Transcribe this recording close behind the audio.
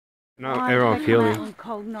No, everyone filming. On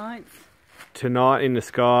cold nights. Tonight in the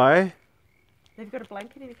sky. They've got a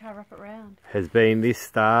blanket if you can't wrap it round. Has been this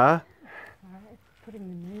star. Alright, put him in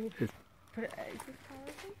the mood. Is this colour?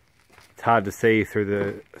 It's hard to see through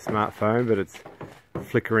the smartphone, but it's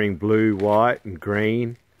flickering blue, white and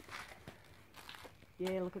green.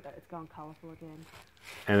 Yeah, look at that, it's gone colourful again.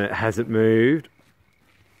 And it hasn't moved.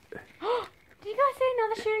 Did you guys see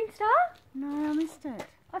another shooting star? No, I missed it.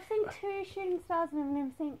 I've seen 2 shooting stars and I've never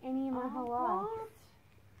seen any in my whole life.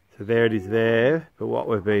 So there it is there, but what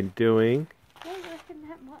we've been doing I reckon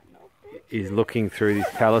that might not be. is looking through this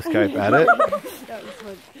telescope at it. That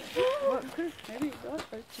was what Chris Penny got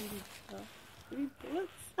those shooting stars. Any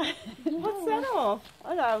bullets? What's that off?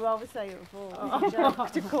 I know, I was saying it before.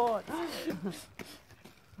 To court.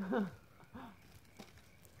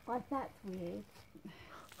 Like, that's weird.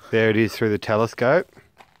 There it is through the telescope.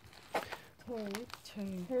 2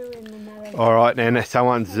 in the middle. Alright, now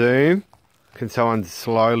someone zoom. Can someone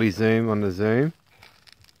slowly zoom on the zoom?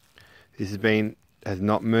 This has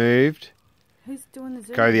not moved. Who's doing the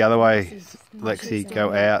zoom? Go the other way, Lexi,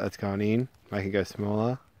 go out, that's going in. Make it go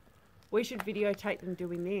smaller. We should videotape them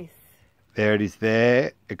doing this. There it is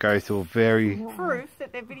there. It goes to a very, Proof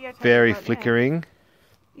that they're videotaping very right flickering. now.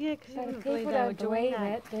 Yeah, because you But wouldn't if believe people they were don't doing believe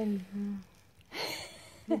that. it, then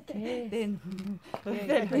who cares? Then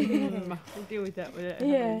we'll deal with that when it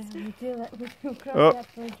Yeah, happens. we'll cross Oh.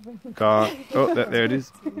 that bridge when we Go. Oh, there it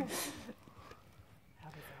is.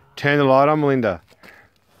 Turn the light on, Melinda.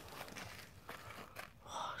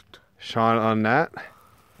 Shine it on that.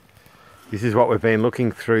 This is what we've been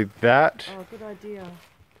looking through that. Oh, good idea.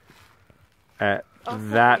 At Oh, sorry,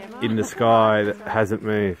 that Emma. in the sky that hasn't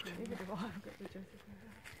moved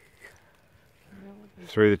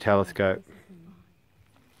through the telescope.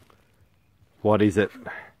 What is it?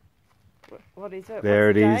 What is it? There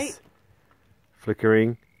What's it the is.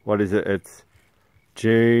 Flickering. What is it? It's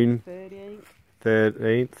June date?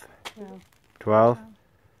 13th. 13th. 12th.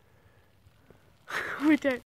 We don't